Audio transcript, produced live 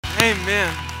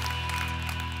Amen.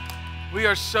 We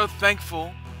are so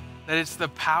thankful that it's the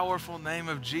powerful name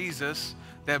of Jesus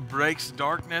that breaks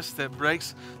darkness, that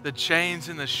breaks the chains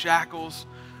and the shackles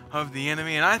of the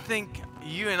enemy. And I think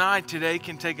you and I today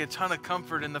can take a ton of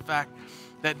comfort in the fact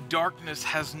that darkness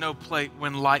has no place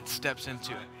when light steps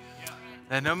into it.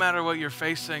 That no matter what you're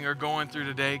facing or going through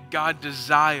today, God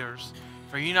desires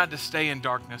for you not to stay in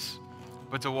darkness,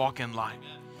 but to walk in light.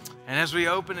 And as we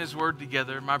open His Word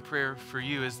together, my prayer for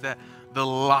you is that the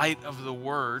light of the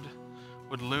Word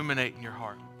would illuminate in your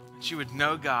heart. That you would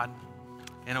know God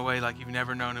in a way like you've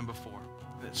never known Him before.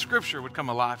 That Scripture would come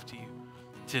alive to you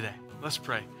today. Let's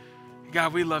pray.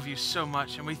 God, we love you so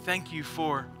much, and we thank you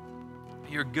for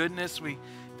your goodness. We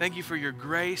thank you for your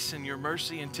grace and your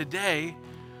mercy. And today,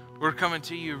 we're coming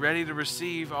to you ready to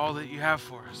receive all that you have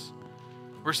for us.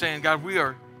 We're saying, God, we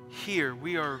are here.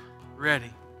 We are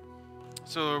ready.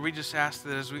 So Lord, we just ask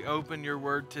that as we open your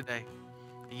word today,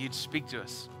 that you'd speak to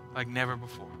us like never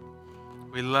before.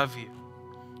 We love you.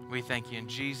 We thank you in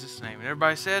Jesus' name. And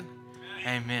everybody said,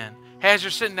 Amen. Hey, as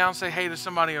you're sitting down, say hey to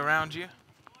somebody around you.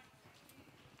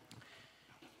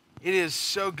 It is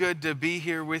so good to be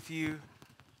here with you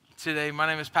today. My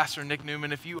name is Pastor Nick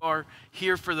Newman. If you are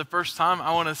here for the first time,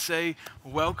 I want to say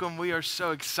welcome. We are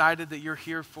so excited that you're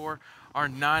here for our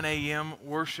 9 a.m.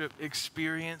 worship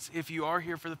experience. If you are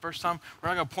here for the first time, we're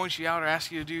not going to point you out or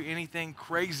ask you to do anything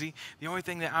crazy. The only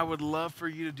thing that I would love for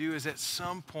you to do is at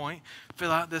some point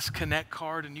fill out this Connect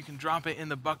card, and you can drop it in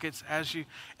the buckets as you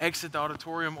exit the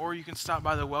auditorium, or you can stop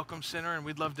by the Welcome Center, and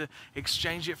we'd love to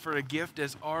exchange it for a gift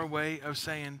as our way of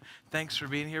saying thanks for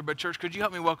being here. But church, could you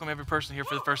help me welcome every person here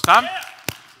for the first time?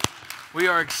 We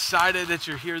are excited that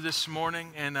you're here this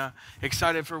morning and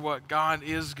excited for what God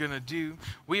is going to do.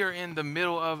 We are in the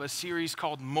middle of a series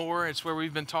called More. It's where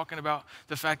we've been talking about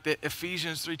the fact that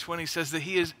Ephesians 3:20 says that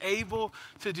He is able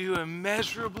to do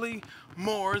immeasurably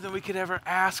more than we could ever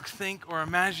ask, think, or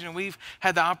imagine. And we've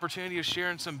had the opportunity of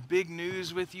sharing some big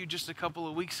news with you just a couple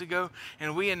of weeks ago.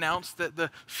 And we announced that the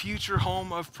future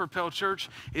home of Propel Church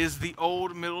is the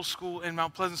old middle school in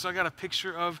Mount Pleasant. So I got a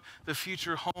picture of the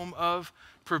future home of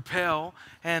Propel,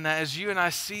 and as you and I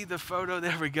see the photo,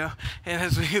 there we go, and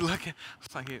as we look at,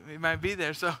 it's like it might be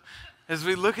there, so as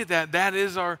we look at that, that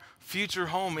is our future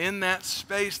home. In that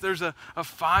space, there's a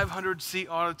 500-seat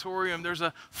auditorium. There's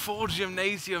a full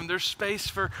gymnasium. There's space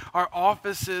for our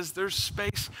offices. There's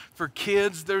space for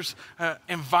kids. There's an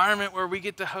environment where we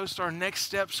get to host our Next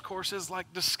Steps courses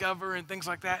like Discover and things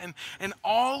like that. And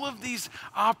all of these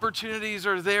opportunities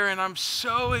are there, and I'm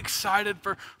so excited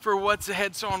for what's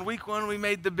ahead. So on week one, we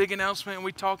made the big announcement,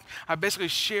 and I basically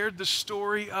shared the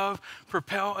story of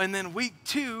Propel. And then week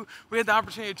two, we had the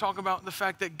opportunity to talk about the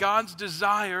fact that God's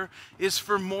desire is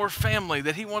for more family,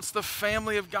 that He wants the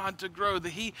family of God to grow, that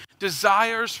He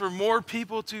desires for more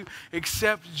people to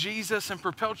accept Jesus. And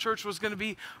Propel Church was going to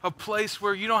be a place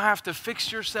where you don't have to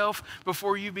fix yourself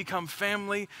before you become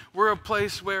family. We're a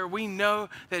place where we know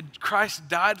that Christ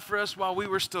died for us while we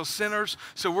were still sinners.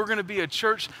 So we're going to be a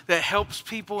church that helps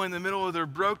people in the middle of their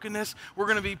brokenness. We're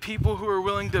going to be people who are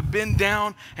willing to bend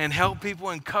down and help people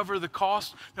and cover the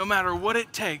cost. No matter what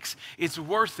it takes, it's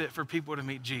worth it for people to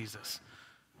meet Jesus.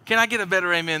 Can I get a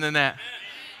better amen than that?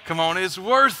 Come on, it's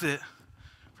worth it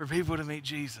for people to meet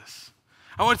Jesus.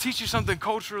 I want to teach you something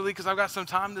culturally because I've got some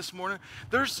time this morning.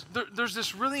 There's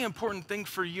this really important thing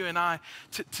for you and I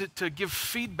to give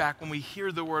feedback when we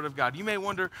hear the word of God. You may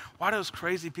wonder, why those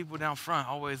crazy people down front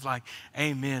always like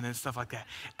amen and stuff like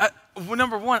that? Well,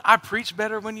 number one, I preach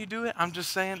better when you do it. I'm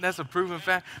just saying, that's a proven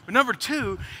fact. But number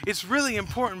two, it's really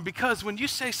important because when you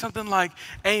say something like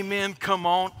amen, come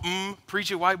on,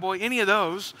 preach it, white boy, any of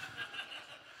those,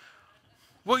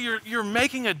 well, you're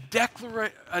making a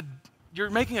declaration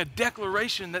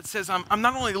that says I'm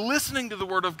not only listening to the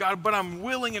word of God, but I'm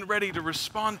willing and ready to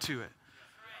respond to it.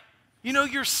 You know,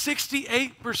 you're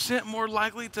 68% more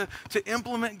likely to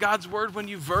implement God's word when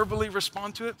you verbally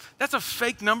respond to it. That's a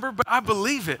fake number, but I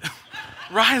believe it,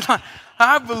 right?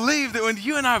 I believe that when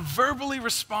you and I verbally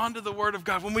respond to the word of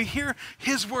God, when we hear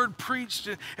His word preached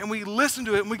and we listen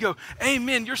to it and we go,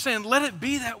 amen, you're saying, let it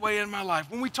be that way in my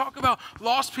life. When we talk about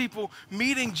lost people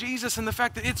meeting Jesus and the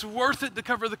fact that it's worth it to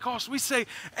cover the cost, we say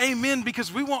amen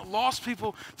because we want lost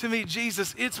people to meet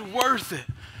Jesus. It's worth it.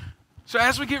 So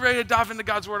as we get ready to dive into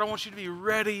God's word, I want you to be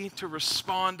ready to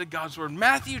respond to God's word.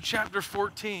 Matthew chapter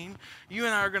 14, you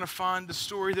and I are going to find the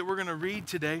story that we're going to read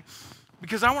today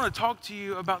because I want to talk to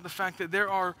you about the fact that there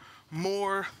are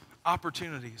more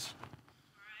opportunities.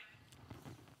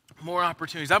 More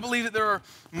opportunities. I believe that there are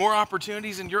more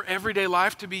opportunities in your everyday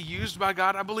life to be used by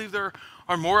God. I believe there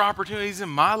are more opportunities in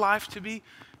my life to be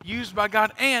used by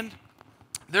God. And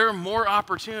there are more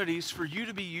opportunities for you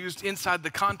to be used inside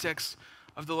the context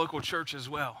of the local church as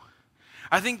well.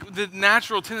 I think the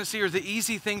natural tendency or the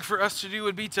easy thing for us to do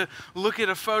would be to look at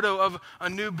a photo of a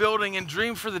new building and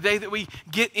dream for the day that we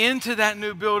get into that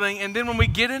new building. And then when we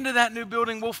get into that new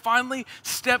building, we'll finally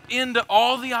step into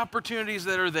all the opportunities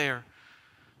that are there.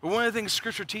 But one of the things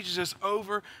Scripture teaches us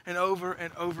over and over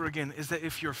and over again is that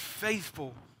if you're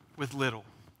faithful with little,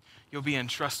 you'll be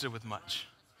entrusted with much.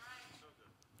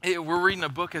 We're reading a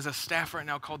book as a staff right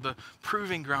now called The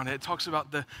Proving Ground. It talks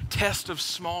about the test of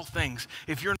small things.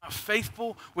 If you're not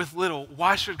faithful with little,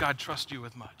 why should God trust you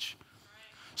with much?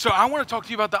 So I want to talk to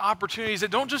you about the opportunities that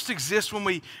don't just exist when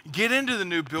we get into the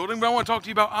new building, but I want to talk to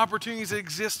you about opportunities that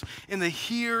exist in the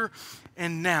here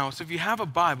and now. So if you have a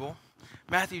Bible,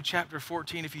 Matthew chapter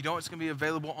 14. If you don't, it's going to be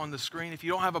available on the screen. If you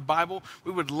don't have a Bible,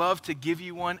 we would love to give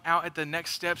you one out at the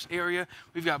Next Steps area.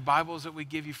 We've got Bibles that we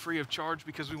give you free of charge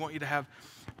because we want you to have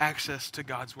access to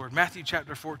God's Word. Matthew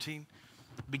chapter 14,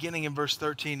 beginning in verse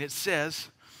 13, it says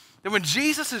that when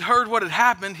Jesus had heard what had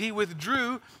happened, he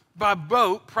withdrew by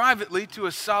boat privately to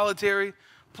a solitary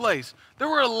place. There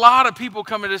were a lot of people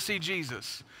coming to see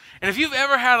Jesus. And if you've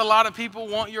ever had a lot of people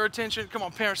want your attention, come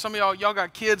on, parents, some of y'all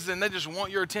got kids and they just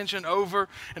want your attention over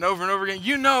and over and over again.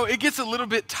 You know it gets a little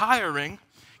bit tiring.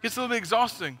 It gets a little bit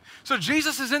exhausting. So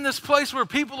Jesus is in this place where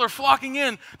people are flocking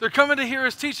in. They're coming to hear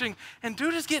his teaching. And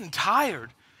dude is getting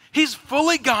tired. He's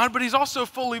fully God, but he's also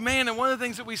fully man. And one of the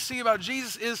things that we see about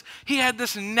Jesus is he had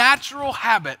this natural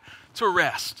habit to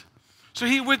rest. So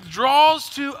he withdraws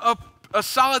to a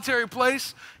solitary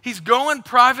place. He's going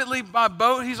privately by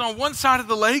boat. He's on one side of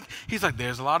the lake. He's like,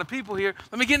 there's a lot of people here.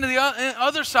 Let me get into the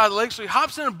other side of the lake. So he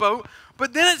hops in a boat.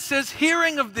 But then it says,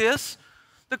 hearing of this,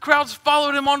 the crowds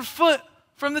followed him on foot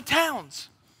from the towns.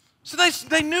 So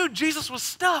they knew Jesus was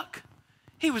stuck.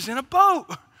 He was in a boat.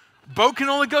 Boat can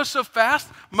only go so fast.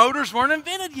 Motors weren't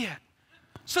invented yet.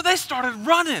 So they started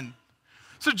running.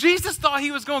 So Jesus thought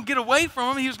he was going to get away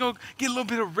from him. He was going to get a little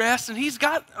bit of rest, and he's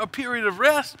got a period of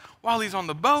rest while he's on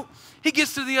the boat. He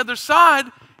gets to the other side,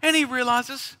 and he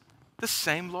realizes the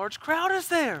same large crowd is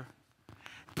there.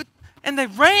 And they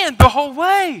ran the whole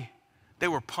way. They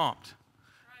were pumped.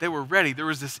 They were ready. There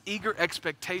was this eager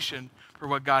expectation for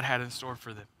what God had in store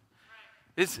for them.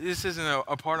 This isn't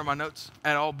a part of my notes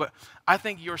at all, but I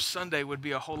think your Sunday would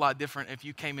be a whole lot different if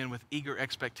you came in with eager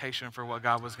expectation for what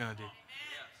God was going to do.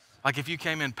 Like if you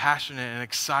came in passionate and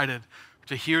excited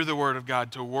to hear the word of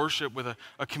God, to worship with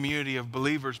a community of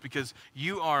believers, because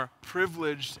you are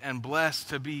privileged and blessed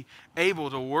to be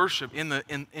able to worship in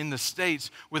the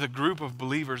States with a group of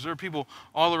believers. There are people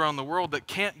all around the world that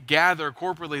can't gather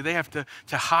corporately. They have to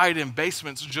hide in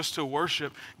basements just to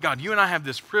worship God. You and I have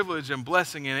this privilege and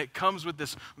blessing, and it comes with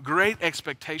this great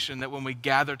expectation that when we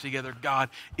gather together, God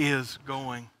is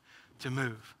going to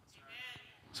move.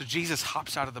 So Jesus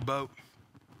hops out of the boat.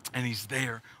 And he's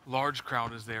there. Large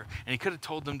crowd is there. And he could have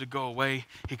told them to go away.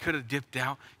 He could have dipped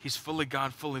out. He's fully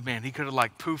God, fully man. He could have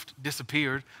like poofed,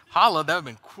 disappeared. Holla, that would have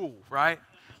been cool, right?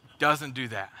 Doesn't do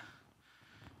that.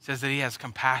 It says that he has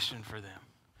compassion for them.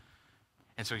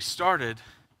 And so he started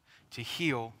to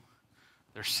heal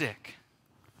their sick.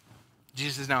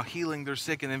 Jesus is now healing their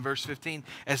sick. And then verse 15,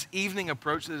 as evening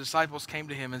approached, the disciples came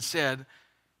to him and said,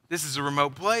 this is a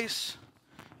remote place.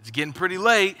 It's getting pretty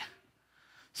late.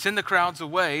 Send the crowds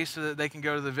away so that they can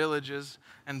go to the villages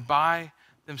and buy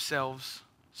themselves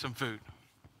some food.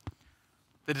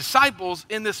 The disciples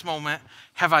in this moment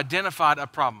have identified a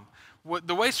problem.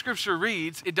 The way Scripture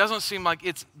reads, it doesn't seem like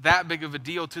it's that big of a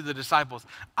deal to the disciples.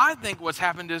 I think what's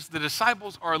happened is the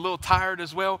disciples are a little tired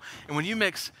as well. And when you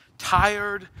mix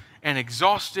tired and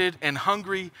exhausted and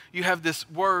hungry, you have this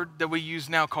word that we use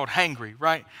now called hangry,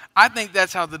 right? I think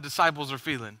that's how the disciples are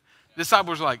feeling. The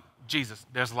disciples are like, Jesus,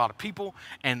 there's a lot of people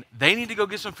and they need to go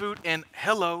get some food, and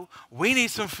hello, we need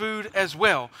some food as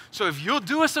well. So if you'll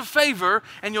do us a favor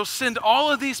and you'll send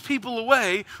all of these people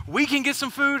away, we can get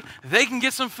some food, they can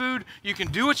get some food, you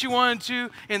can do what you wanted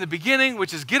to in the beginning,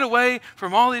 which is get away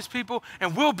from all these people,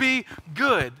 and we'll be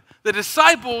good. The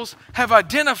disciples have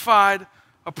identified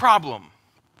a problem,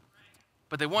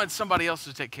 but they wanted somebody else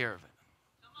to take care of it.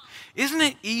 Isn't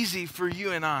it easy for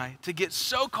you and I to get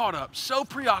so caught up, so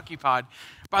preoccupied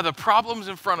by the problems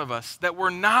in front of us that we're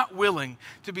not willing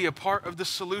to be a part of the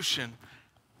solution,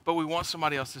 but we want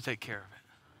somebody else to take care of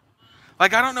it?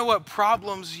 Like, I don't know what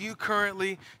problems you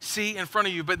currently see in front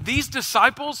of you, but these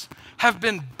disciples have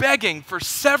been begging for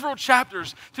several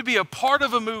chapters to be a part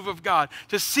of a move of God,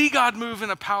 to see God move in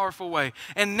a powerful way.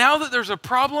 And now that there's a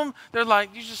problem, they're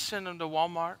like, you just send them to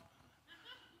Walmart.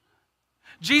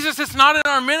 Jesus, it's not in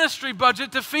our ministry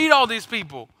budget to feed all these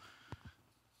people.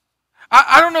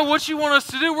 I don't know what you want us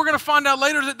to do. We're going to find out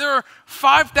later that there are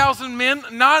 5,000 men,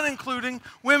 not including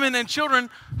women and children.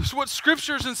 So what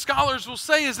scriptures and scholars will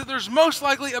say is that there's most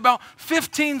likely about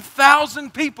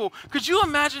 15,000 people. Could you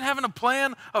imagine having a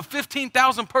plan of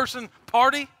 15,000 person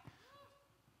party?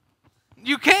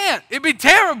 You can't. It'd be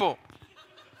terrible.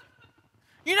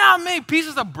 You know how many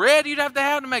pieces of bread you'd have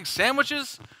to make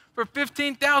sandwiches for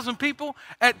 15,000 people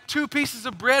at 2 pieces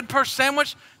of bread per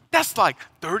sandwich? That's like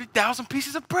 30,000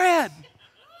 pieces of bread.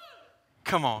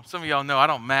 Come on, some of y'all know I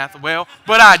don't math well,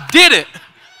 but I did it.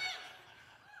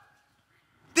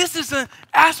 This is an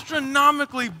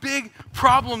astronomically big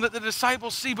problem that the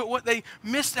disciples see, but what they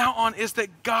missed out on is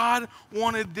that God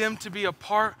wanted them to be a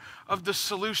part of the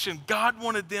solution. God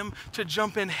wanted them to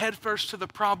jump in headfirst to the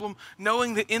problem,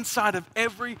 knowing that inside of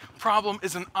every problem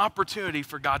is an opportunity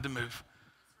for God to move.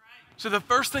 So the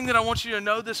first thing that I want you to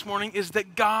know this morning is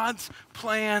that God's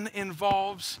plan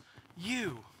involves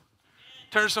you.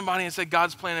 Turn to somebody and say,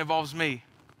 God's plan involves me.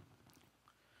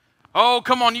 Oh,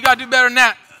 come on, you got to do better than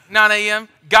that, 9 a.m.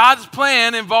 God's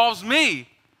plan involves me.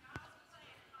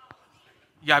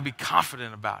 You got to be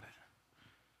confident about it.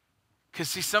 Because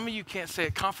see, some of you can't say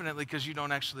it confidently because you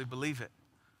don't actually believe it.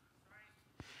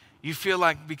 You feel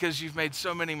like because you've made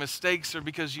so many mistakes or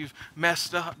because you've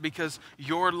messed up, because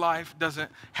your life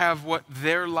doesn't have what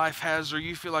their life has, or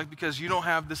you feel like because you don't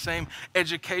have the same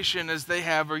education as they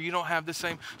have, or you don't have the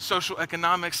same social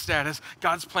economic status,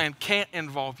 God's plan can't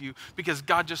involve you because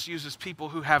God just uses people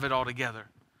who have it all together.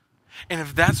 And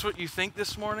if that's what you think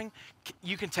this morning,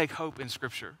 you can take hope in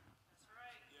Scripture.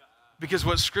 Because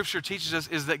what Scripture teaches us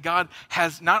is that God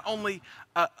has not only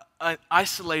an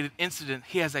isolated incident,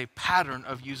 he has a pattern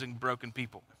of using broken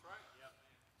people.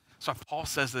 So Paul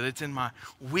says that it's in my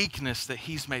weakness that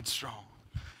he's made strong.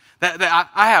 That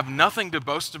I have nothing to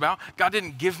boast about. God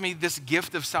didn't give me this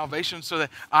gift of salvation so that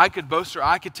I could boast or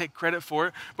I could take credit for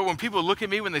it. But when people look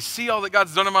at me, when they see all that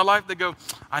God's done in my life, they go,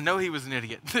 I know he was an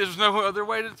idiot. There's no other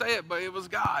way to say it, but it was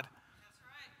God.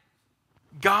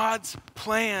 God's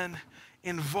plan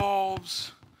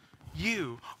involves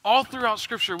you. All throughout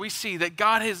Scripture, we see that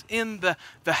God is in the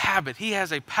habit. He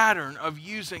has a pattern of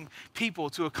using people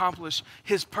to accomplish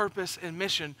his purpose and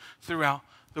mission throughout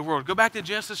the world. Go back to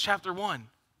Genesis chapter 1.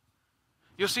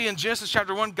 You'll see in Genesis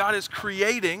chapter 1, God is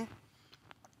creating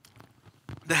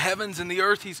the heavens and the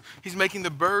earth. He's making the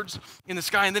birds in the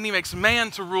sky, and then he makes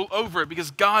man to rule over it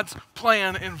because God's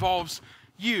plan involves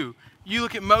you. You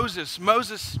look at Moses.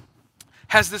 Moses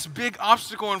has this big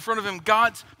obstacle in front of him.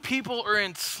 God's people are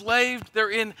enslaved.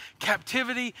 They're in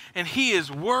captivity, and he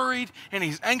is worried, and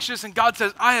he's anxious, and God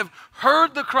says, I have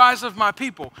heard the cries of my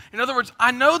people. In other words,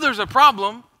 I know there's a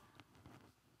problem,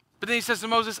 but then he says to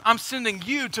Moses, I'm sending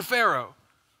you to Pharaoh.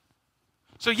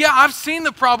 So yeah, I've seen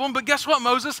the problem, but guess what,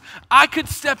 Moses? I could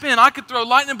step in. I could throw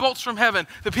lightning bolts from heaven.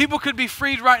 The people could be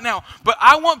freed right now, but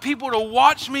I want people to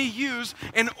watch me use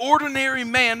an ordinary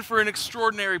man for an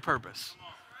extraordinary purpose.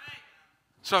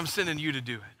 So I'm sending you to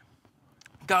do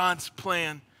it. God's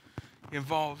plan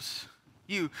involves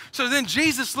you. So then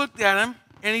Jesus looked at him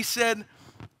and he said,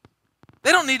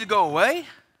 they don't need to go away.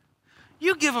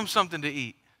 You give them something to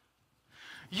eat.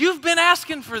 You've been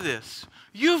asking for this.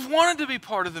 You've wanted to be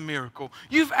part of the miracle.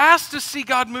 You've asked to see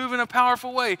God move in a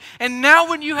powerful way. And now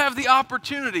when you have the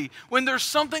opportunity, when there's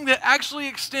something that actually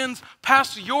extends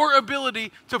past your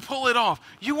ability to pull it off,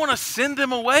 you want to send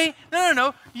them away?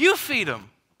 No. You feed them.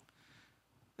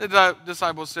 The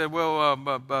disciples said, well,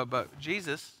 but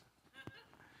Jesus.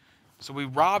 So we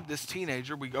robbed this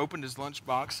teenager. We opened his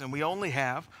lunchbox, and we only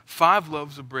have 5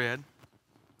 loaves of bread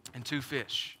and 2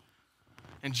 fish.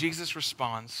 And Jesus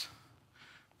responds,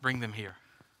 bring them here.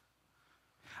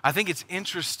 I think it's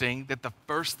interesting that the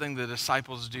first thing the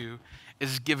disciples do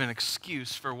is give an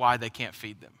excuse for why they can't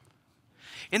feed them.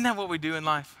 Isn't that what we do in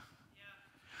life?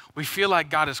 We feel like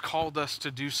God has called us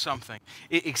to do something.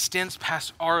 It extends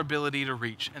past our ability to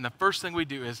reach. And the first thing we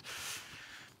do is,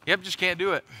 just can't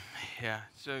do it. Yeah.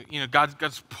 So,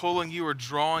 God's pulling you or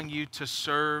drawing you to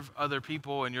serve other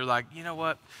people. And you're like, you know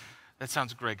what? That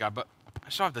sounds great, God, but I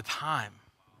just don't have the time.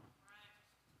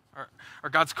 Or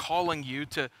God's calling you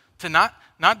to not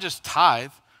just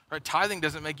tithe. Right? Tithing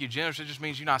doesn't make you generous. It just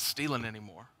means you're not stealing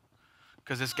anymore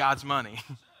because it's God's money.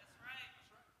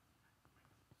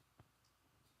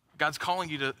 God's calling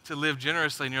you to live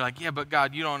generously, and you're like, yeah, but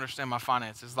God, you don't understand my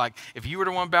finances. Like, if you were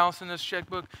the one balancing this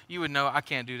checkbook, you would know I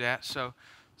can't do that. So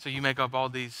you make up all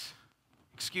these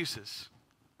excuses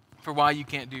for why you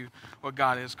can't do what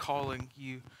God is calling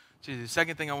you to do. The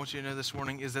second thing I want you to know this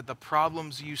morning is that the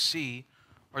problems you see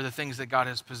are the things that God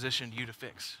has positioned you to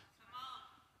fix.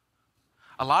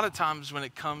 A lot of times when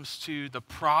it comes to the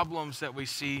problems that we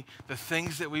see, the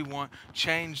things that we want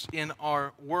changed in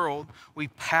our world, we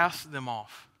pass them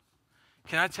off.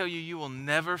 Can I tell you, you will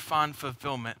never find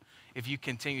fulfillment if you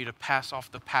continue to pass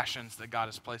off the passions that God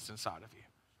has placed inside of you.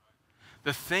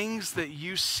 The things that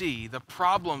you see, the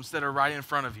problems that are right in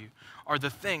front of you, are the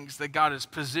things that God is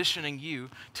positioning you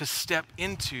to step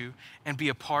into and be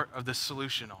a part of the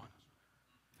solution on.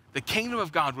 The kingdom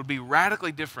of God would be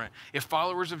radically different if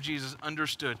followers of Jesus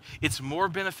understood it's more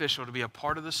beneficial to be a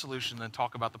part of the solution than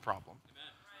talk about the problem.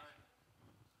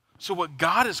 So what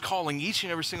God is calling each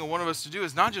and every single one of us to do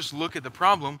is not just look at the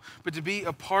problem, but to be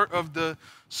a part of the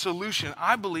solution.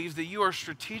 I believe that you are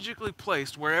strategically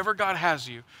placed wherever God has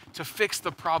you to fix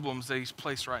the problems that He's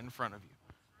placed right in front of you.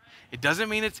 It doesn't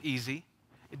mean it's easy.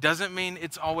 It doesn't mean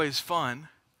it's always fun.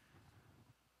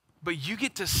 But you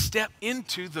get to step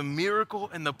into the miracle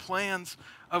and the plans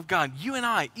of God. You and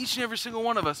I, each and every single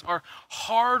one of us, are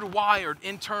hardwired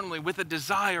internally with a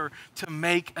desire to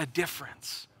make a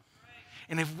difference.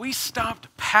 And if we stopped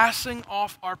passing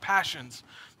off our passions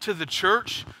to the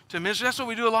church, to ministry, that's what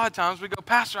we do a lot of times. We go,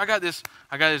 Pastor, I got this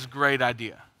great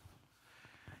idea.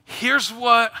 Here's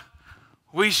what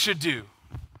we should do.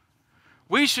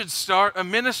 We should start a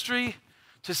ministry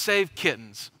to save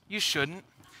kittens. You shouldn't.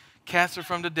 Cats are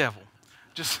from the devil.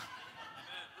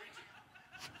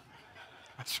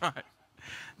 That's right.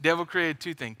 Devil created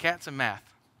two things, cats and math.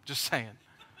 Just saying.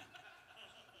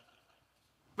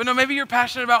 But no, maybe you're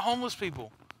passionate about homeless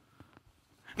people.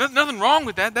 Nothing wrong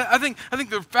with that. I think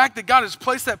the fact that God has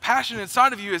placed that passion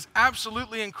inside of you is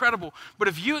absolutely incredible. But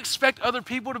if you expect other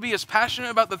people to be as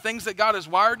passionate about the things that God has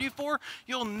wired you for,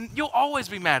 you'll always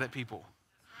be mad at people.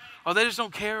 Oh, they just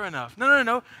don't care enough.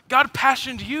 No. God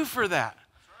passioned you for that.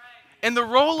 And the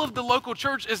role of the local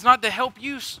church is not to help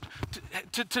you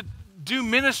to do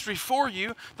ministry for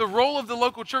you. The role of the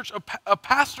local church, a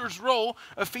pastor's role,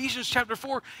 Ephesians chapter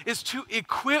 4, is to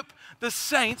equip the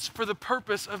saints for the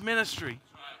purpose of ministry.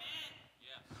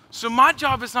 So my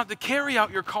job is not to carry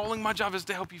out your calling. My job is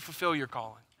to help you fulfill your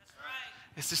calling.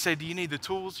 It's to say, do you need the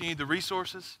tools? Do you need the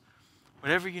resources?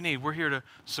 Whatever you need, we're here to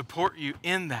support you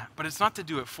in that. But it's not to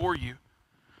do it for you,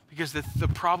 because the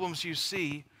problems you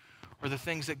see are the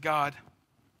things that God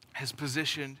has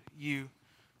positioned you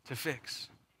to fix.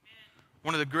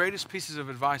 One of the greatest pieces of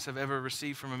advice I've ever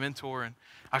received from a mentor, and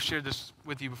I've shared this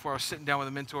with you before. I was sitting down with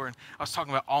a mentor, and I was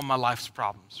talking about all my life's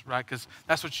problems, right? Because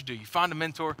that's what you do. You find a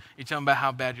mentor, you tell them about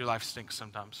how bad your life stinks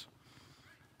sometimes.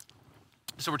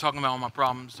 So we're talking about all my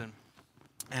problems,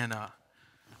 and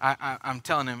I'm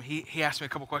telling him, he asked me a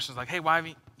couple questions like, hey, why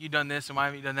haven't you done this and why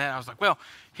haven't you done that? And I was like, well,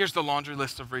 here's the laundry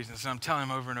list of reasons. And I'm telling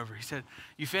him over and over. He said,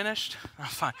 you finished? I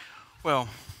was like, well,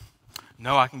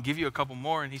 no, I can give you a couple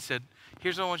more. And he said,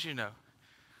 here's what I want you to know.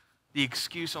 The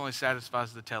excuse only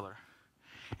satisfies the teller.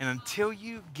 And until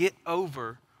you get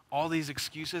over all these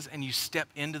excuses and you step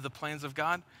into the plans of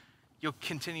God, you'll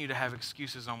continue to have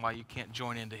excuses on why you can't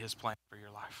join into His plan for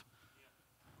your life.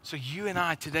 So you and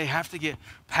I today have to get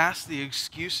past the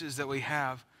excuses that we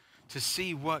have to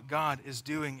see what God is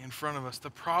doing in front of us. The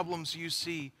problems you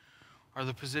see are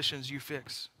the positions you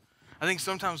fix. I think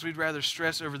sometimes we'd rather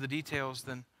stress over the details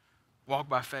than walk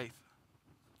by faith.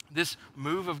 This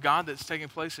move of God that's taking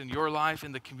place in your life,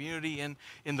 in the community,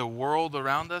 in the world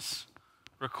around us,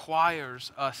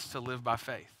 requires us to live by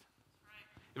faith.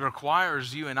 It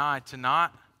requires you and I to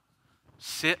not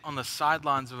sit on the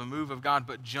sidelines of a move of God,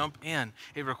 but jump in.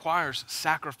 It requires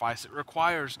sacrifice. It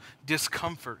requires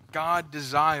discomfort. God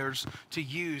desires to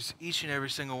use each and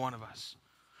every single one of us.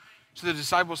 So the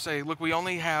disciples say, look, we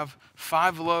only have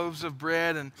 5 loaves of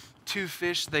bread and 2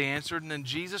 fish, they answered. And then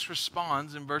Jesus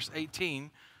responds in verse 18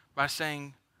 by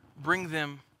saying, bring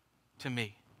them to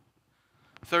me.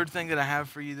 Third thing that I have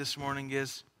for you this morning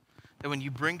is that when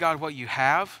you bring God what you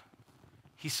have,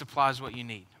 He supplies what you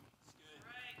need.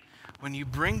 When you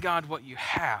bring God what you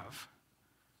have,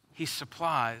 He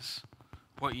supplies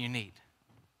what you need.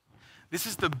 This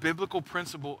is the biblical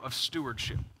principle of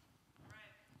stewardship.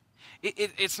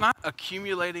 It's not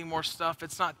accumulating more stuff.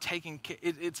 It's not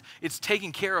it's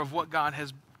taking care of what God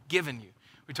has given you.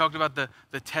 We talked about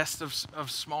the test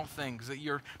of small things, that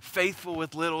you're faithful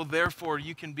with little, therefore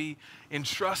you can be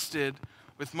entrusted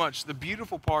with much. The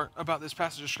beautiful part about this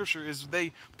passage of Scripture is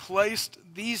they placed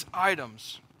these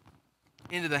items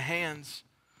into the hands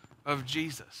of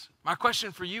Jesus. My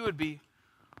question for you would be,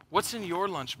 what's in your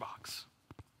lunchbox?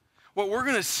 What we're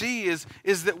going to see is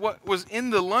that what was in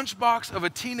the lunchbox of a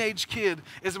teenage kid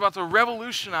is about to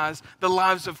revolutionize the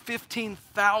lives of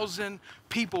 15,000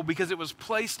 people because it was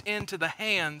placed into the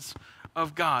hands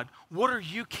of God. What are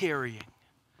you carrying?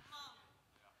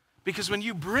 Because when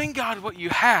you bring God what you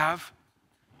have,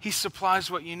 He supplies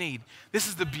what you need. This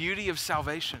is the beauty of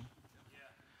salvation.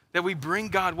 That we bring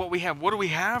God what we have. What do we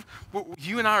have?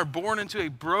 You and I are born into a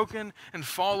broken and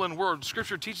fallen world.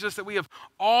 Scripture teaches us that we have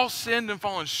all sinned and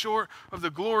fallen short of the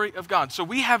glory of God. So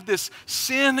we have this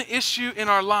sin issue in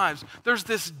our lives. There's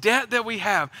this debt that we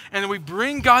have. And we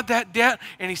bring God that debt,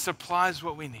 and He supplies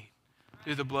what we need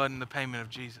through the blood and the payment of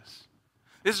Jesus.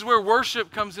 This is where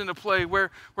worship comes into play,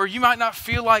 where you might not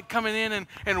feel like coming in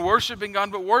and worshiping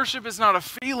God, but worship is not a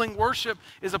feeling. Worship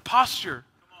is a posture.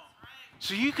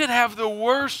 So you could have the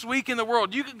worst week in the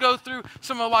world. You could go through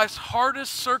some of life's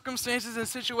hardest circumstances and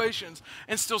situations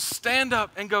and still stand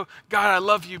up and go, God, I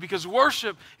love you, because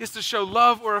worship is to show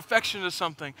love or affection to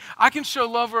something. I can show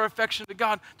love or affection to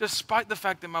God despite the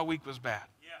fact that my week was bad.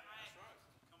 Yeah, that's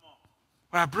right. Come on.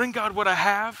 When I bring God what I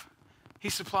have,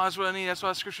 He supplies what I need. That's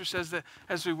why Scripture says that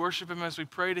as we worship Him, as we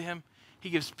pray to Him,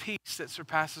 He gives peace that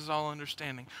surpasses all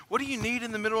understanding. What do you need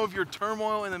in the middle of your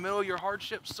turmoil, in the middle of your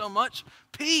hardship so much?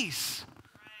 Peace.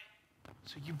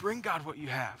 So you bring God what you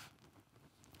have.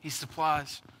 He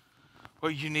supplies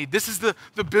what you need. This is the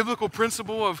biblical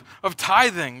principle of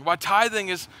tithing. Why tithing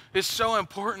is so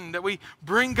important, that we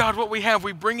bring God what we have.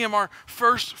 We bring Him our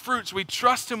first fruits. We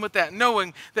trust Him with that,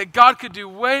 knowing that God could do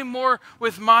way more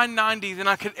with my 90 than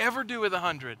I could ever do with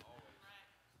 100.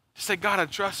 Just say, God, I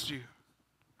trust you.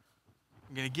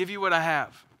 I'm going to give you what I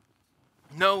have,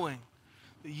 knowing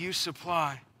that you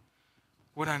supply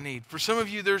what I need. For some of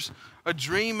you, there's a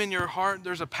dream in your heart.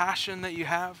 There's a passion that you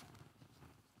have,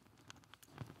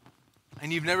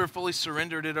 and you've never fully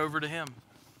surrendered it over to Him.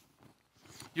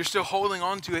 You're still holding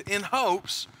on to it in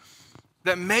hopes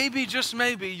that maybe, just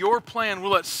maybe, your plan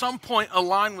will at some point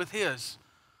align with His.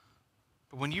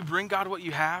 But when you bring God what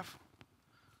you have,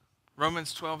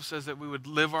 Romans 12 says that we would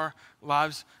live our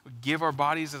lives, give our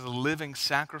bodies as a living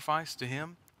sacrifice to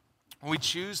Him. When we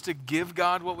choose to give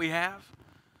God what we have,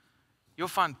 you'll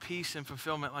find peace and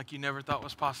fulfillment like you never thought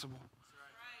was possible.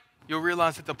 You'll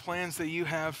realize that the plans that you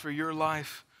have for your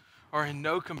life are in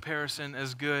no comparison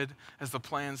as good as the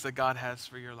plans that God has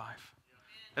for your life.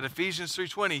 At Ephesians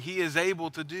 3:20, He is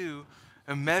able to do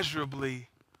immeasurably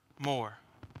more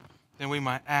than we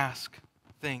might ask,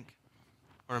 think,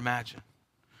 or imagine.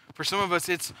 For some of us,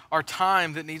 it's our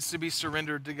time that needs to be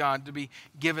surrendered to God, to be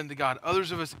given to God.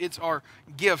 Others of us, it's our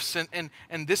gifts. And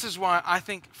this is why I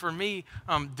think, for me,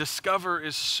 Discover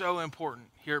is so important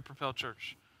here at Propel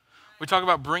Church. We talk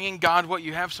about bringing God what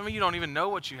you have. Some of you don't even know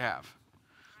what you have,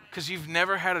 because you've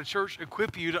never had a church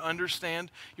equip you to understand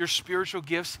your spiritual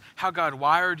gifts, how God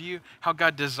wired you, how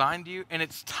God designed you. And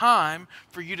it's time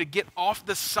for you to get off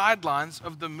the sidelines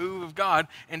of the move of God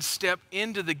and step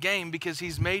into the game, because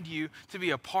He's made you to be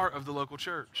a part of the local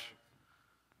church.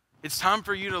 It's time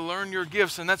for you to learn your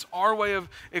gifts, and that's our way of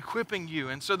equipping you.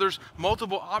 And so there's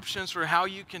multiple options for how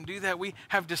you can do that. We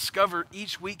have Discover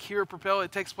each week here at Propel.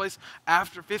 It takes place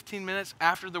after 15 minutes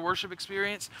after the worship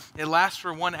experience. It lasts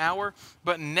for 1 hour.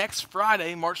 But next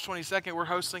Friday, March 22nd, we're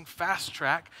hosting Fast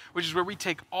Track, which is where we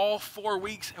take all 4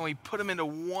 weeks and we put them into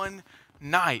one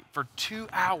night for 2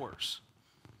 hours.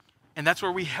 And that's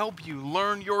where we help you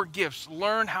learn your gifts,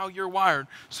 learn how you're wired,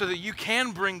 so that you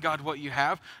can bring God what you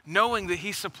have, knowing that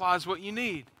He supplies what you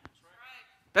need.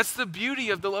 That's the beauty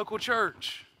of the local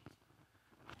church.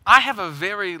 I have a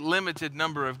very limited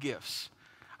number of gifts.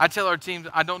 I tell our teams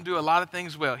I don't do a lot of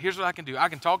things well. Here's what I can do. I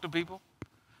can talk to people,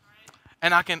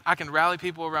 and I can rally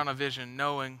people around a vision,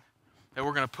 knowing that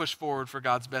we're going to push forward for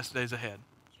God's best days ahead.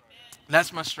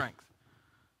 That's my strength.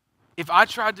 If I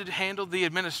tried to handle the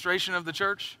administration of the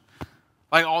church,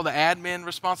 like all the admin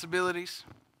responsibilities,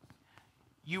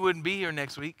 you wouldn't be here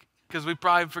next week, because we'd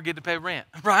probably forget to pay rent,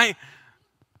 right?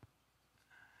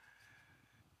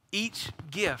 Each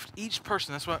gift, each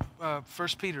person, that's what 1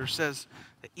 Peter says,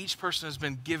 that each person has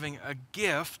been giving a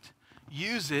gift.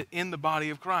 Use it in the body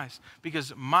of Christ,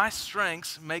 because my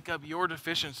strengths make up your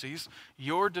deficiencies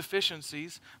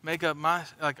make up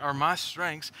my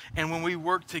strengths, and when we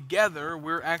work together,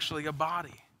 we're actually a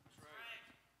body.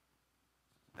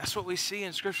 That's what we see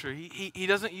in Scripture. He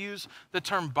doesn't use the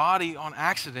term body on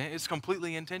accident. It's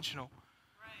completely intentional.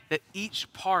 That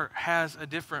each part has a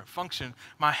different function.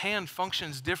 My hand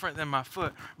functions different than my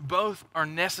foot. Both are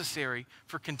necessary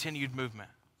for continued movement.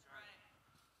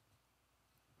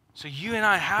 So you and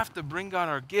I have to bring God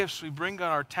our gifts. We bring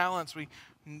God our talents. We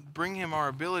bring Him our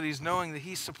abilities, knowing that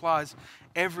He supplies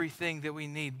everything that we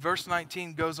need. Verse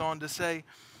 19 goes on to say,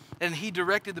 and He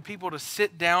directed the people to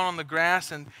sit down on the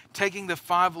grass, and taking the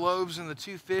 5 loaves and the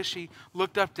 2 fish, He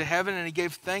looked up to heaven and He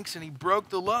gave thanks, and He broke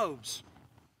the loaves.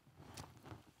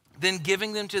 Then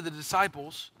giving them to the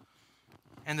disciples,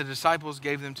 and the disciples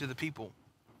gave them to the people.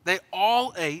 They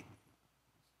all ate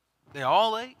They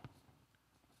all ate?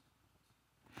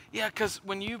 Yeah, because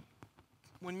when you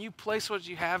place what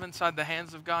you have inside the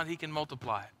hands of God, he can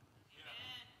multiply it.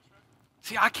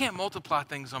 See, I can't multiply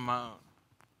things on my own.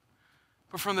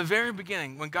 But from the very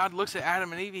beginning, when God looks at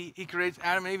Adam and Eve, he creates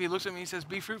Adam and Eve, he looks at me and he says,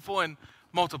 be fruitful and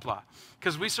multiply.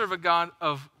 Because we serve a God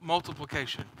of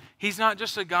multiplication. He's not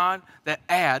just a God that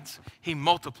adds, he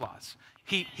multiplies.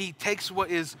 He takes what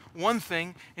is one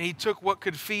thing and he took what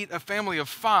could feed a family of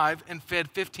 5 and fed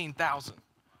 15,000.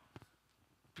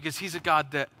 Because he's a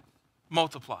God that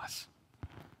multiplies.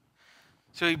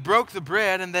 So he broke the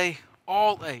bread and they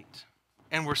all ate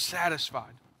and were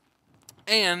satisfied.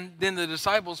 And then the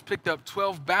disciples picked up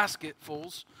 12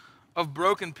 basketfuls of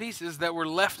broken pieces that were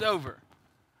left over.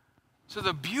 So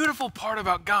the beautiful part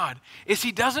about God is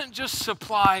he doesn't just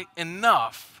supply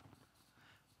enough,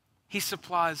 he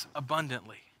supplies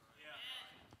abundantly.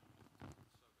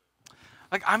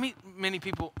 Like, I meet many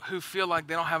people who feel like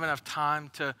they don't have enough time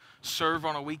to serve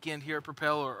on a weekend here at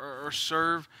Propel or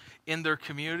serve in their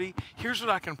community. Here's what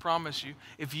I can promise you.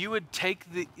 If you would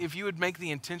make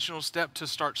the intentional step to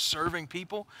start serving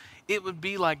people, it would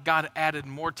be like God added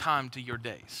more time to your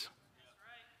days.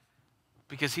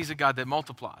 Because he's a God that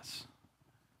multiplies.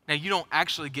 Now, you don't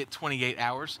actually get 28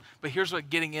 hours, but here's what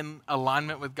getting in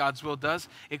alignment with God's will does.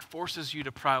 It forces you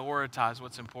to prioritize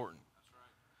what's important.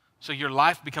 So your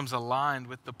life becomes aligned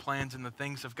with the plans and the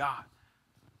things of God.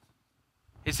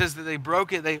 It says that they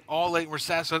broke it, they all ate and were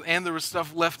satisfied, and there was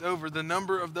stuff left over. The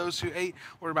number of those who ate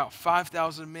were about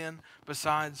 5,000 men,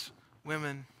 besides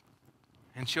women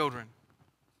and children.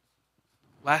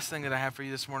 Last thing that I have for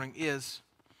you this morning is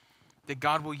that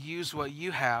God will use what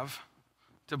you have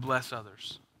to bless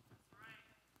others.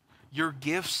 Your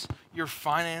gifts, your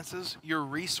finances, your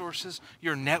resources,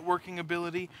 your networking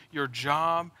ability, your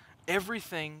job,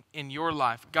 everything in your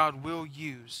life, God will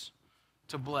use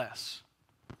to bless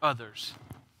others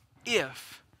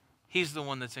if he's the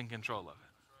one that's in control of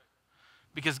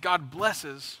it. Because God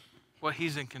blesses what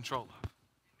he's in control of.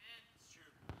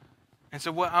 And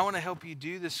so what I want to help you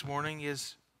do this morning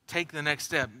is take the next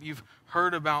step. You've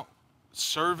heard about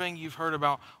serving. You've heard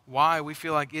about why we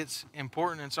feel like it's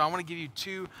important. And so I want to give you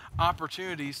 2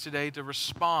 opportunities today to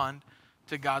respond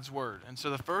to God's word. And so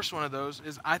the first one of those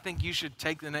is I think you should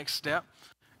take the next step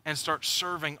and start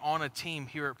serving on a team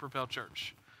here at Propel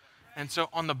Church. And so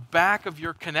on the back of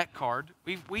your Connect card,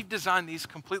 we've designed these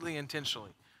completely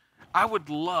intentionally. I would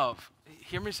love,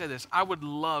 hear me say this, I would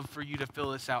love for you to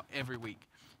fill this out every week.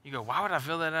 You go, why would I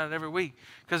fill that out every week?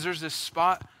 Because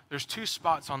there's 2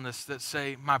 spots on this that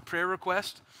say my prayer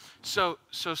request. So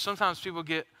sometimes people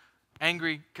get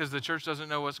angry because the church doesn't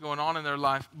know what's going on in their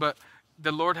life, but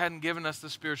the Lord hadn't given us the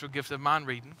spiritual gift of mind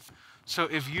reading. So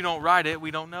if you don't write it, we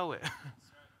don't know it.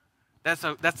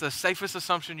 That's the safest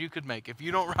assumption you could make. If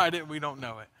you don't write it, we don't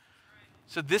know it.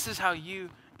 So this is how you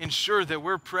ensure that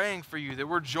we're praying for you, that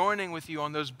we're joining with you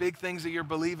on those big things that you're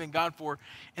believing God for.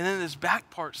 And then this back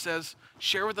part says,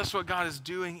 share with us what God is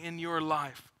doing in your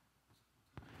life.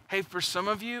 Hey, for some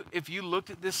of you, if you looked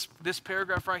at this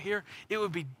paragraph right here, it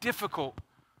would be difficult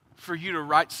for you to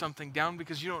write something down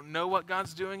because you don't know what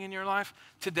God's doing in your life.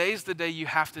 Today's the day you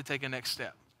have to take a next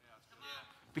step.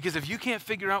 Because if you can't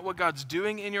figure out what God's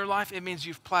doing in your life, it means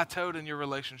you've plateaued in your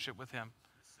relationship with him.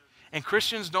 And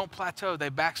Christians don't plateau, they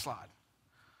backslide.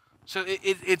 So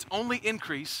it's only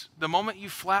increase. The moment you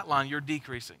flatline, you're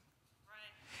decreasing.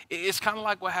 It's kind of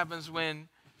like what happens when,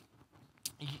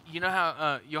 you know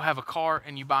how you'll have a car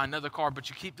and you buy another car, but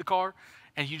you keep the car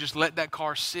and you just let that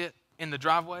car sit in the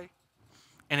driveway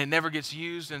and it never gets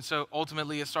used, and so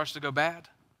ultimately it starts to go bad.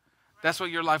 That's what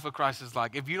your life with Christ is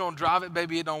like. If you don't drive it,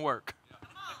 baby, it don't work.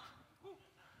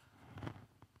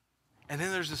 And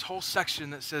then there's this whole section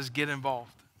that says get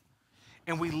involved.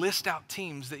 And we list out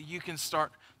teams that you can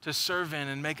start to serve in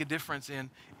and make a difference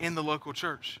in the local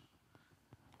church.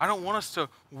 I don't want us to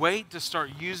wait to start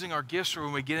using our gifts for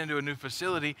when we get into a new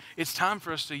facility. It's time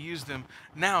for us to use them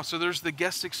now. So there's the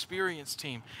guest experience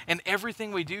team. And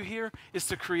everything we do here is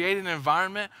to create an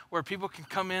environment where people can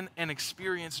come in and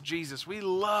experience Jesus. We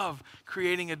love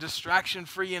creating a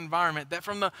distraction-free environment that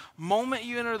from the moment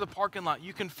you enter the parking lot,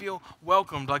 you can feel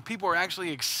welcomed. Like people are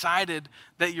actually excited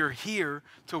that you're here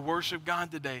to worship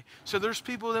God today. So there's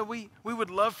people that we would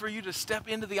love for you to step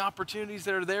into the opportunities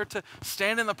that are there to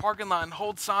stand in the parking lot and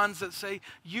hold signs that say,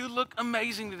 you look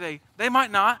amazing today. They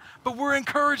might not, but we're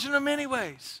encouraging them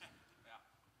anyways.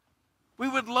 We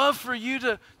would love for you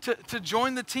to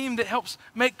join the team that helps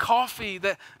make coffee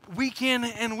that week in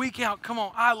and week out. Come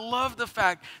on, I love the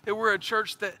fact that we're a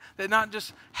church that not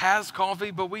just has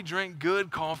coffee, but we drink good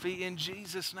coffee in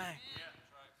Jesus' name.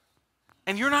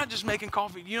 And you're not just making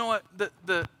coffee. You know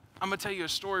what? I'm going to tell you a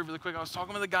story really quick. I was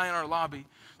talking with a guy in our lobby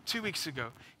 2 weeks ago.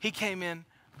 He came in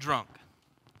drunk.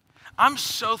 I'm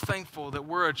so thankful that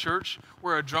we're a church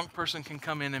where a drunk person can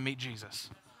come in and meet Jesus.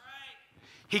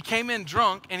 He came in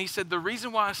drunk, and he said, the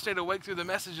reason why I stayed awake through the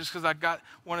message is because I got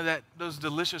one of those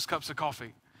delicious cups of coffee.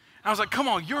 And I was like, come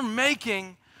on, you're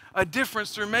making a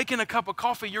difference through making a cup of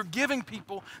coffee. You're giving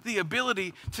people the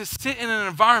ability to sit in an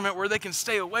environment where they can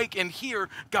stay awake and hear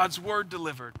God's word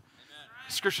delivered. Amen.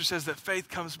 Scripture says that faith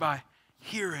comes by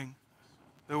hearing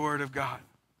the word of God.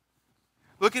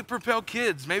 Look at Propel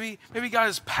Kids. Maybe God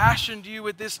has passioned you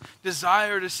with this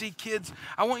desire to see kids.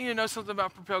 I want you to know something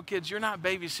about Propel Kids. You're not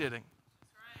babysitting.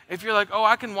 If you're like, oh,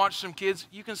 I can watch some kids,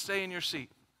 you can stay in your seat.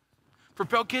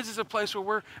 Propel Kids is a place where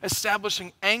we're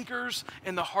establishing anchors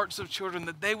in the hearts of children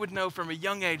that they would know from a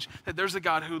young age that there's a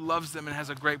God who loves them and has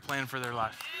a great plan for their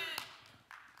life.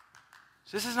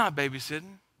 So this is not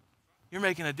babysitting. You're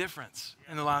making a difference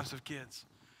in the lives of kids.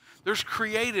 There's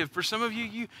creative. For some of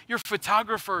you, you're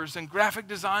photographers and graphic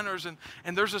designers, and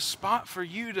there's a spot for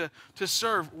you to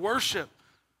serve. Worship.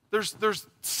 There's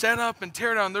setup and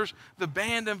teardown. There's the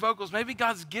band and vocals. Maybe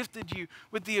God's gifted you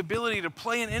with the ability to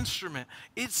play an instrument.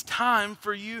 It's time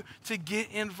for you to get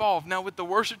involved. Now, with the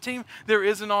worship team, there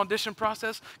is an audition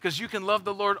process because you can love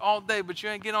the Lord all day, but you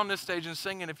ain't get on this stage and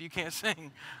sing it if you can't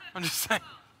sing. I'm just saying.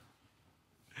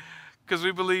 Because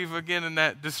we believe, again, in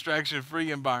that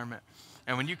distraction-free environment.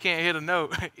 And when you can't hit a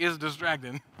note, it's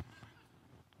distracting.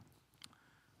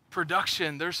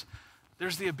 Production, there's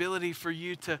the ability for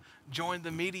you to join the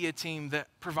media team that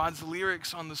provides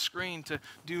lyrics on the screen, to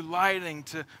do lighting,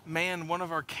 to man one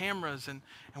of our cameras. And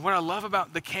what I love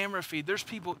about the camera feed, there's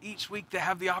people each week that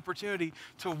have the opportunity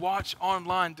to watch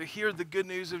online, to hear the good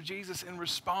news of Jesus and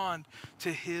respond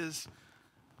to his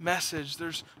message.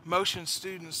 There's motion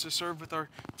students to serve with our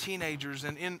teenagers,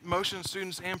 and in motion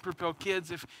students and Propel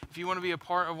Kids, if you want to be a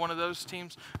part of one of those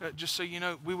teams, just so you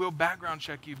know, we will background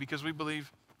check you because we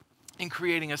believe in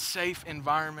creating a safe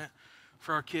environment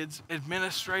for our kids.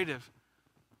 Administrative.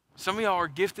 Some of y'all are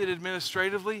gifted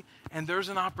administratively, and there's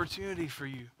an opportunity for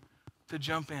you to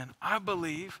jump in. I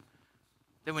believe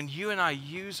that when you and I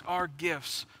use our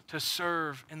gifts to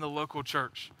serve in the local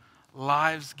church,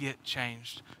 lives get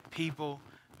changed. People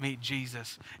meet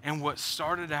Jesus. And what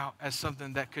started out as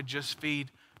something that could just feed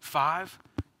 5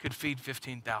 could feed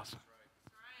 15,000.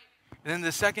 And then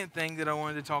the second thing that I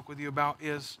wanted to talk with you about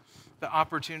is the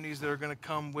opportunities that are going to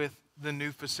come with the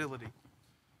new facility.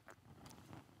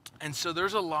 And so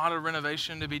there's a lot of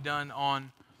renovation to be done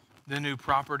on the new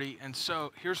property. And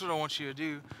so here's what I want you to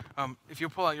do. If you'll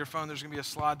pull out your phone, there's going to be a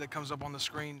slide that comes up on the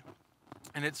screen.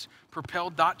 And it's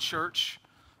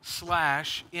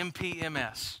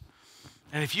propel.church/MPMS.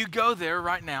 And if you go there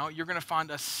right now, you're going to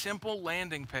find a simple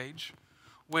landing page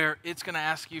where it's going to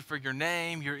ask you for your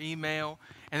name, your email,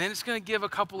 and then it's going to give a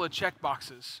couple of check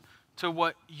boxes to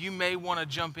what you may want to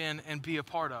jump in and be a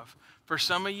part of. For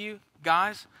some of you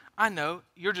guys, I know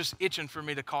you're just itching for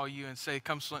me to call you and say,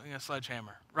 come swing a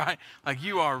sledgehammer, right? Like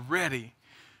you are ready.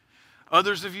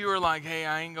 Others of you are like, hey,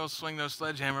 I ain't going to swing no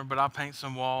sledgehammer, but I'll paint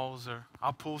some walls, or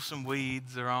I'll pull some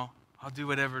weeds, or I'll do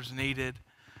whatever's needed.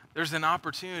 There's an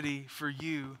opportunity for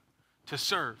you to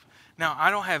serve. Now,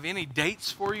 I don't have any dates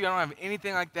for you. I don't have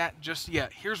anything like that just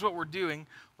yet. Here's what we're doing.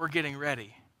 We're getting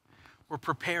ready. We're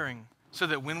preparing so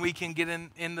that when we can get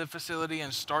in the facility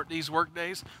and start these work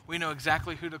days, we know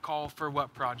exactly who to call for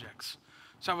what projects.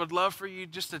 So I would love for you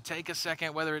just to take a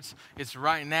second, whether it's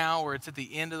right now or it's at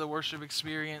the end of the worship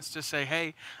experience, to say,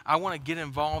 hey, I want to get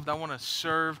involved. I want to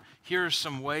serve. Here are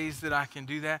some ways that I can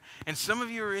do that. And some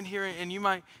of you are in here and you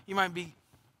might be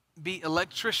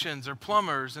electricians or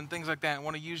plumbers and things like that and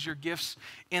want to use your gifts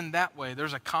in that way.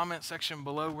 There's a comment section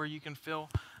below where you can fill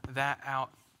that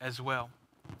out as well.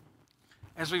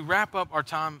 As we wrap up our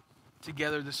time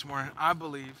together this morning, I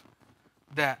believe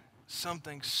that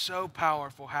something so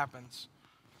powerful happens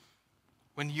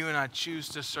when you and I choose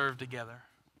to serve together.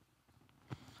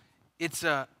 It's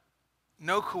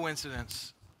no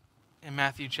coincidence in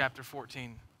Matthew chapter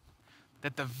 14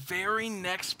 that the very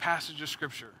next passage of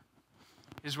Scripture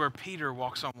is where Peter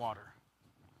walks on water.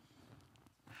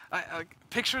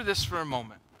 Picture this for a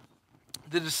moment.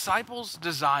 The disciples'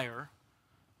 desire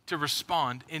to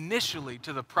respond initially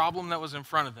to the problem that was in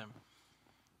front of them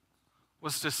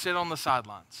was to sit on the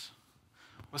sidelines,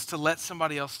 was to let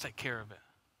somebody else take care of it,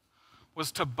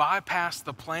 was to bypass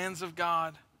the plans of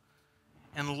God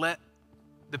and let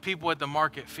the people at the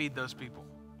market feed those people.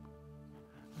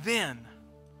 Then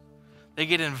they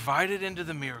get invited into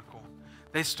the miracle.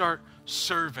 They start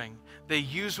serving. They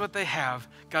use what they have.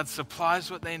 God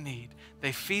supplies what they need.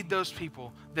 They feed those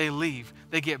people. They leave.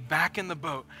 They get back in the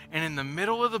boat. And in the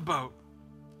middle of the boat,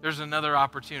 there's another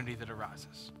opportunity that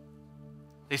arises.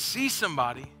 They see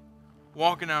somebody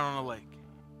walking out on a lake,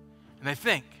 and they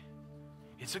think,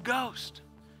 it's a ghost.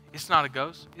 It's not a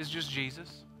ghost. It's just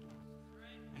Jesus.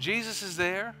 Jesus is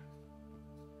there.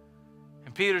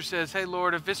 And Peter says, hey,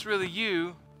 Lord, if it's really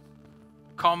you,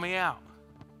 call me out.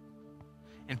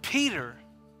 And Peter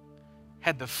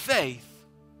had the faith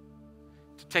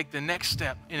to take the next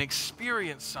step and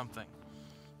experience something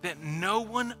that no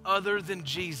one other than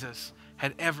Jesus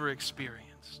had ever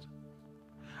experienced.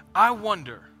 I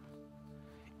wonder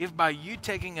if by you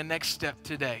taking a next step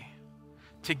today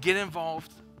to get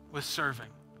involved with serving,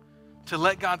 to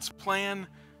let God's plan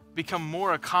become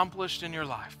more accomplished in your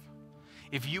life,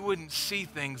 if you wouldn't see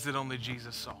things that only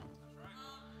Jesus saw.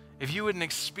 If you wouldn't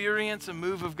experience a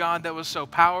move of God that was so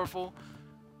powerful,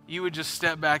 you would just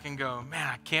step back and go, man,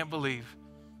 I can't believe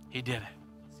he did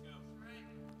it.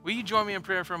 Will you join me in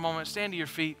prayer for a moment? Stand to your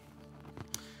feet.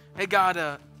 Hey,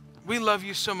 God, we love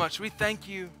you so much. We thank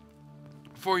you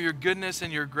for your goodness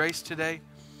and your grace today.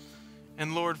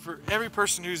 And Lord, for every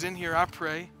person who's in here, I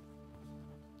pray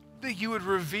that you would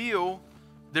reveal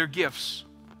their gifts.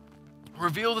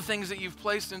 Reveal the things that you've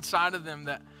placed inside of them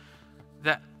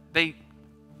that they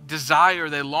desire,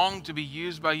 they long to be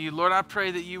used by you. Lord, I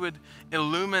pray that you would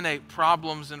illuminate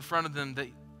problems in front of them, that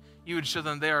you would show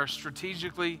them they are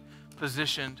strategically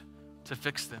positioned to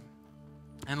fix them.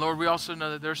 And Lord, we also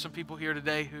know that there are some people here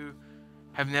today who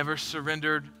have never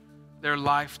surrendered their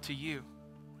life to you.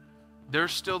 They're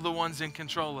still the ones in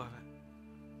control of it.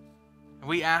 And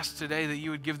we ask today that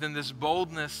you would give them this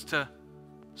boldness to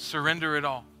surrender it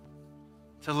all,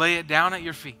 to lay it down at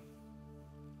your feet.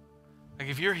 Like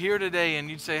if you're here today and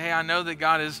you'd say, hey, I know that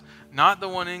God is not the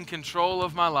one in control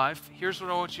of my life, here's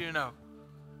what I want you to know.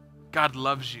 God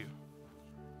loves you.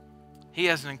 He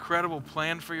has an incredible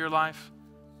plan for your life.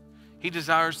 He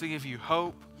desires to give you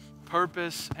hope,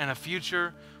 purpose, and a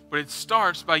future, but it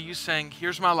starts by you saying,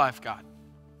 here's my life, God.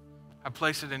 I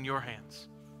place it in your hands.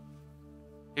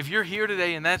 If you're here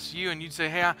today and that's you and you'd say,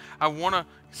 hey, I want to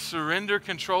surrender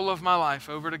control of my life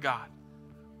over to God,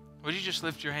 would you just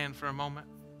lift your hand for a moment?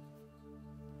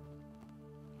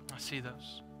 I see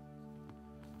those.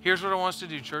 Here's what I want us to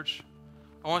do, church.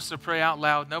 I want us to pray out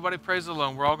loud. Nobody prays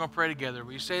alone. We're all going to pray together.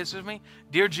 Will you say this with me?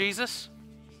 Dear Jesus,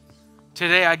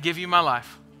 today I give you my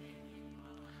life.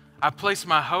 I place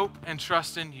my hope and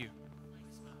trust in you.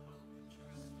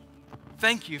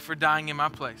 Thank you for dying in my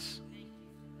place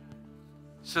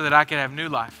so that I can have new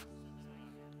life.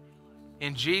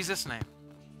 In Jesus' name,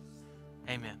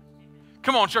 amen.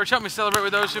 Come on, church, help me celebrate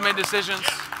with those who made decisions.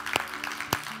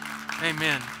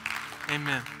 Amen.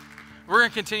 Amen. We're going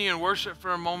to continue in worship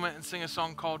for a moment and sing a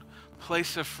song called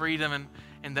Place of Freedom.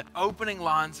 And the opening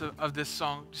lines of this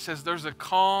song says, there's a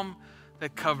calm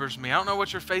that covers me. I don't know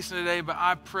what you're facing today, but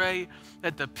I pray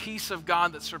that the peace of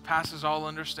God that surpasses all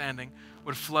understanding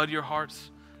would flood your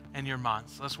hearts and your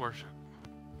minds. Let's worship.